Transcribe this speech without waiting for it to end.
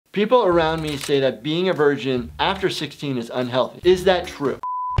People around me say that being a virgin after 16 is unhealthy. Is that true?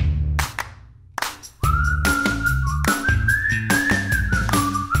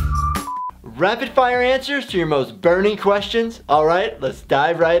 Rapid fire answers to your most burning questions. All right, let's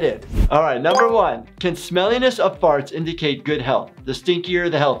dive right in. All right, number one, can smelliness of farts indicate good health? The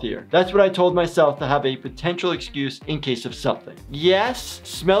stinkier, the healthier. That's what I told myself to have a potential excuse in case of something. Yes,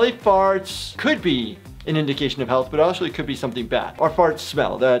 smelly farts could be an indication of health, but also it could be something bad. Our farts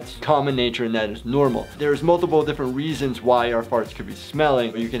smell. That's common nature and that is normal. There's multiple different reasons why our farts could be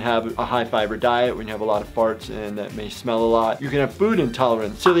smelling. You can have a high fiber diet when you have a lot of farts and that may smell a lot. You can have food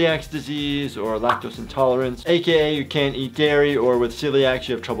intolerance, celiac disease or lactose intolerance, aka you can't eat dairy, or with celiac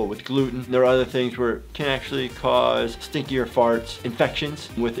you have trouble with gluten. There are other things where it can actually cause stinkier farts. Infections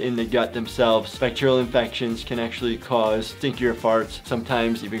within the gut themselves, bacterial infections can actually cause stinkier farts.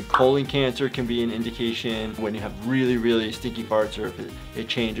 Sometimes even colon cancer can be an indication when you have really stinky farts, or if it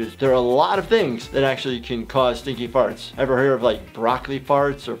changes. There are a lot of things that actually can cause stinky farts. Ever heard of like broccoli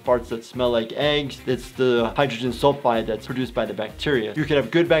farts or farts that smell like eggs? It's the hydrogen sulfide that's produced by the bacteria. You can have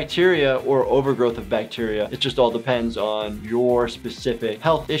good bacteria or overgrowth of bacteria. It just all depends on your specific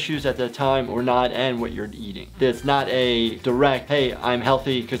health issues at that time or not, and what you're eating. It's not a direct, hey, I'm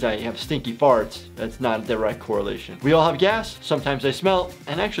healthy because I have stinky farts. That's not a direct correlation. We all have gas. Sometimes they smell,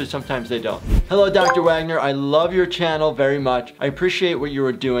 and actually sometimes they don't. Hello, Dr. Wagner. I love your channel very much. I appreciate what you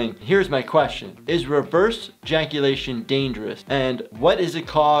are doing. Here's my question. Is reverse ejaculation dangerous? And what is it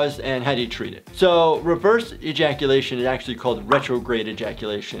caused and how do you treat it? So reverse ejaculation is actually called retrograde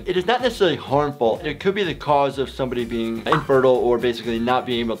ejaculation. It is not necessarily harmful. It could be the cause of somebody being infertile or basically not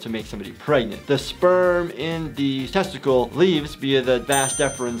being able to make somebody pregnant. The sperm in the testicle leaves via the vas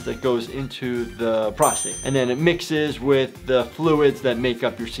deferens that goes into the prostate. And then it mixes with the fluids that make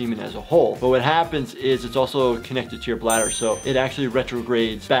up your semen as a whole. But what happens is it's also connected to your bladder, so it actually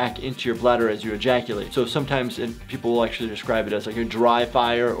retrogrades back into your bladder as you ejaculate. So sometimes people will actually describe it as like a dry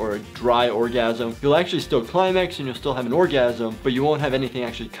fire or a dry orgasm. You'll actually still climax and you'll still have an orgasm, but you won't have anything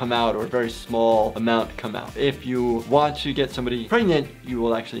actually come out, or a very small amount come out. If you want to get somebody pregnant, you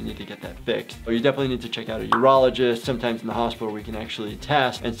will actually need to get that fixed. Or you definitely need to check out a urologist. Sometimes in the hospital we can actually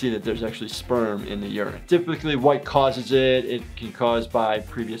test and see that there's actually sperm in the urine. Typically what causes it, it can be caused by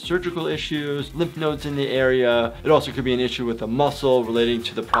previous surgical issues, lymph nodes in the area. It also could be an issue with the muscle relating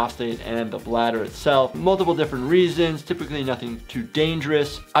to the prostate and the bladder itself. Multiple different reasons, typically nothing too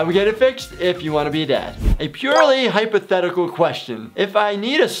dangerous. I would get it fixed if you want to be a dad. A purely hypothetical question. If I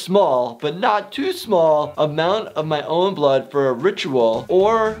need a small, but not too small, amount of my own blood for a ritual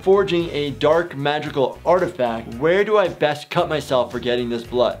or forging a dark magical artifact, where do I best cut myself for getting this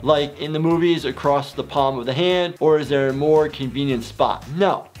blood? Like in the movies, across the palm of the hand, or is there a more convenient spot?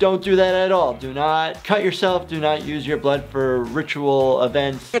 No, don't do that at all. Do not cut yourself. Do not use your blood for ritual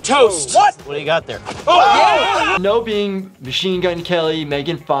events. A toast! What? What do you got there? Oh, yeah! No being Machine Gun Kelly,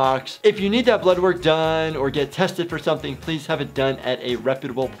 Megan Fox. If you need that blood work done or get tested for something, please have it done at a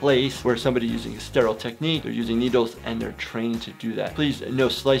reputable place where somebody using a sterile technique, they're using needles and they're trained to do that. Please, no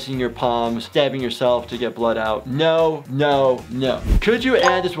slicing your palms, stabbing yourself to get blood out. No, no, no. Could you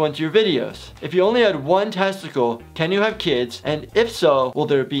add this one to your videos? If you only had one testicle, can you have kids? And if so, will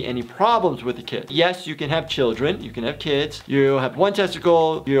there be any problems with the kid? Yes, you can have children, you can have kids. You have one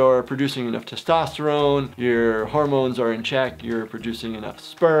testicle, you're producing enough testosterone, your hormones are in check, you're producing enough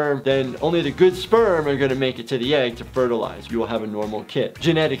sperm, then only the good sperm are gonna make it to the egg to fertilize. You will have a normal kid.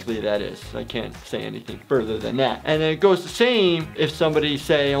 Genetically, that is. I can't say anything further than that. And it goes the same if somebody,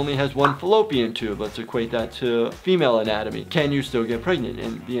 say, only has one fallopian tube. Let's equate that to female anatomy. Can you still get pregnant?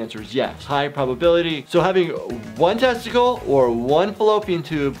 And the answer is yes. High probability. So having one testicle or one fallopian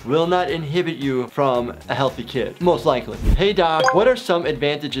tube will not inhibit you from a healthy kid, most likely. Hey doc, what are some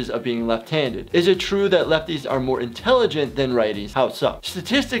advantages of being left-handed? Is it true that lefties are more intelligent than righties? How so?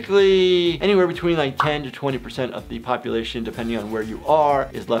 Statistically, anywhere between like 10 to 20% of the population, depending on where you are,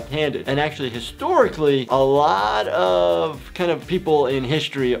 is left-handed. And actually, historically, a lot of kind of people in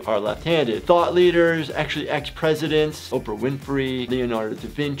history are left-handed. Thought leaders, actually ex-presidents, Oprah Winfrey, Leonardo da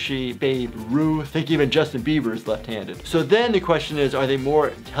Vinci, Babe Ruth, I think even Justin Bieber is left-handed. So then the question is, are they more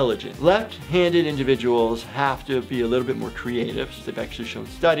intelligent? Left-handed individuals have to be a little bit more creative. They've actually shown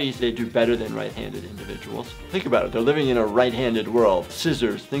studies they do better than right-handed individuals. Think about it, they're living in a right-handed world.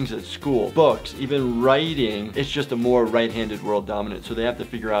 Scissors, things at school, books, even writing, it's just a more right-handed world dominant. So they have to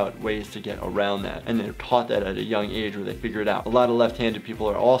figure out ways to get around that. And they're taught that at a young age where they figure it out. A lot of left-handed people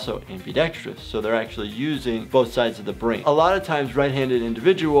are also ambidextrous. So they're actually using both sides of the brain. A lot of times right-handed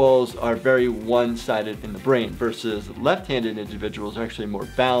individuals are very one-sided in the brain versus left-handed individuals are actually more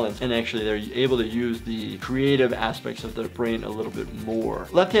balanced, and actually they're able to use the creative aspects of their brain a little bit more.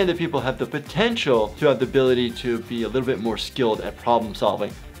 Left-handed people have the potential to have the ability to be a little bit more skilled at problem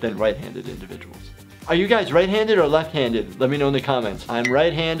solving than right-handed individuals. Are you guys right-handed or left-handed? Let me know in the comments. I'm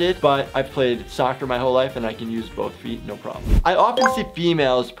right-handed, but I've played soccer my whole life and I can use both feet, no problem. I often see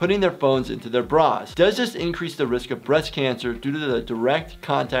females putting their phones into their bras. Does this increase the risk of breast cancer due to the direct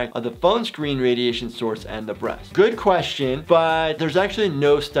contact of the phone screen radiation source and the breast? Good question, but there's actually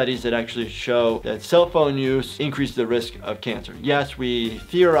no studies that actually show that cell phone use increases the risk of cancer. Yes, we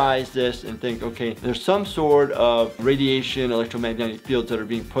theorize this and think, okay, there's some sort of radiation, electromagnetic fields that are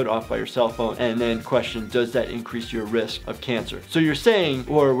being put off by your cell phone, and then question, does that increase your risk of cancer? So you're saying,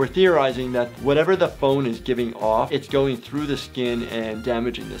 or we're theorizing, that whatever the phone is giving off, it's going through the skin and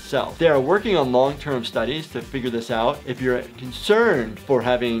damaging the cells. They are working on long-term studies to figure this out. If you're concerned for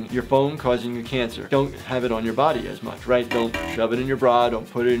having your phone causing you cancer, don't have it on your body as much, right? Don't shove it in your bra, don't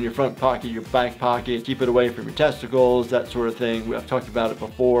put it in your front pocket, your back pocket, keep it away from your testicles, that sort of thing. I've talked about it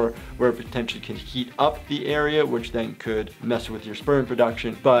before, where it potentially can heat up the area, which then could mess with your sperm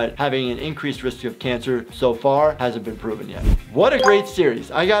production, but having an increased risk of cancer so far hasn't been proven yet. What a great series.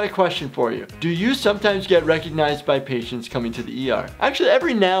 I got a question for you. Do you sometimes get recognized by patients coming to the ER? Actually,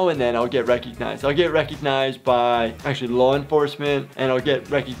 every now and then I'll get recognized. I'll get recognized by actually law enforcement, and I'll get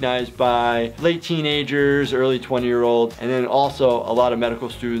recognized by late teenagers, early 20-year-olds, and then also a lot of medical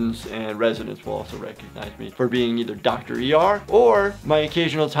students and residents will also recognize me for being either Dr. ER or my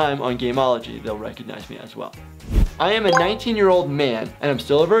occasional time on Gamology. They'll recognize me as well. I am a 19-year-old man and I'm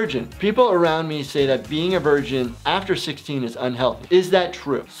still a virgin. People around me say that being a virgin after 16 is unhealthy. Is that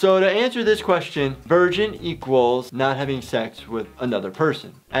true? So to answer this question, virgin equals not having sex with another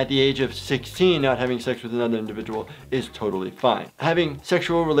person. At the age of 16, not having sex with another individual is totally fine. Having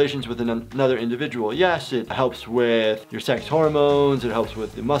sexual relations with another individual, yes, it helps with your sex hormones, it helps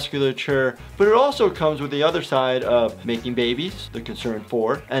with the musculature, but it also comes with the other side of making babies, the concern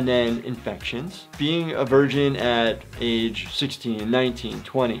for, and then infections. Being a virgin at age 16, 19,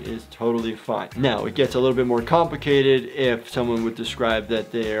 20 is totally fine. Now, it gets a little bit more complicated if someone would describe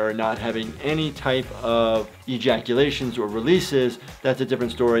that they are not having any type of ejaculations or releases. That's a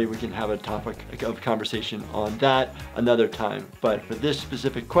different story. We can have a topic of conversation on that another time. But for this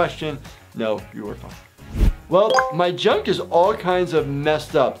specific question, no, you are fine. Well, my junk is all kinds of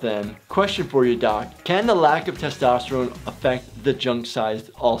messed up then. Question for you, doc. Can the lack of testosterone affect the junk size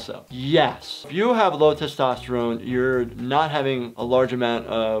also? Yes. If you have low testosterone, you're not having a large amount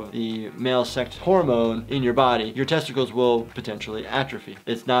of the male sex hormone in your body, your testicles will potentially atrophy.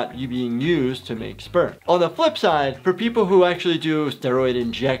 It's not you being used to make sperm. On the flip side, for people who actually do steroid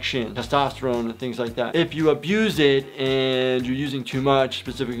injection, testosterone and things like that, if you abuse it and you're using too much,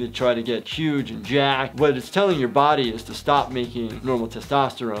 specifically to try to get huge and jacked, what it's telling your body is to stop making normal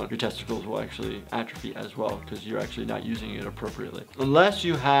testosterone. Your testicles will actually atrophy as well because you're actually not using it appropriately. Unless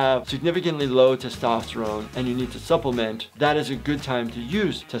you have significantly low testosterone and you need to supplement, that is a good time to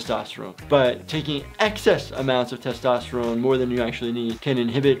use testosterone. But taking excess amounts of testosterone, more than you actually need, can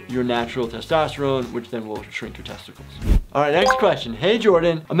inhibit your natural testosterone, which then will shrink your testicles. All right, next question. Hey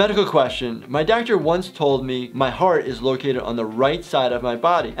Jordan, a medical question. My doctor once told me my heart is located on the right side of my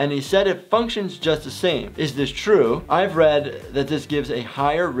body, and he said it functions just the same. Is this true? I've read that this gives a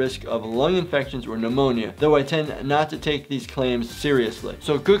higher risk of lung infections or pneumonia, though I tend not to take these claims seriously.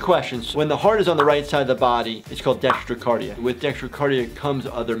 So good questions. When the heart is on the right side of the body, it's called dextrocardia. With dextrocardia comes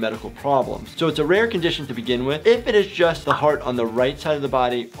other medical problems. So it's a rare condition to begin with. If it is just the heart on the right side of the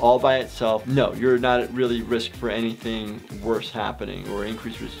body all by itself, no, you're not at really risk for anything worse happening or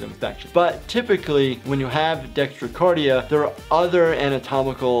increased risk of infection. But typically, when you have dextrocardia, there are other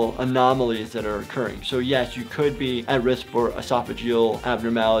anatomical anomalies that are occurring. So yes, you could be at risk for esophageal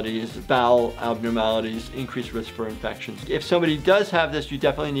abnormalities, bowel abnormalities, increased risk for infections. If somebody does have this, you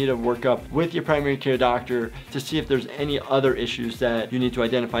definitely need to work up with your primary care doctor to see if there's any other issues that you need to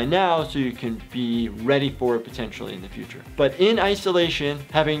identify now so you can be ready for it potentially in the future. But in isolation,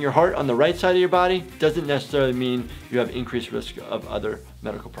 having your heart on the right side of your body doesn't necessarily mean you have increased risk of other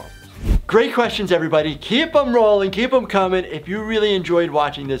medical problems. Great questions, everybody. Keep them rolling, keep them coming. If you really enjoyed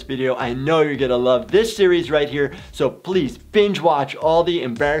watching this video, I know you're gonna love this series right here. So please binge watch all the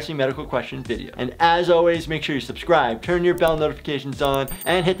embarrassing medical question videos. And as always, make sure you subscribe, turn your bell notifications on,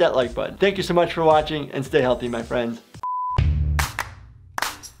 and hit that like button. Thank you so much for watching, and stay healthy, my friends.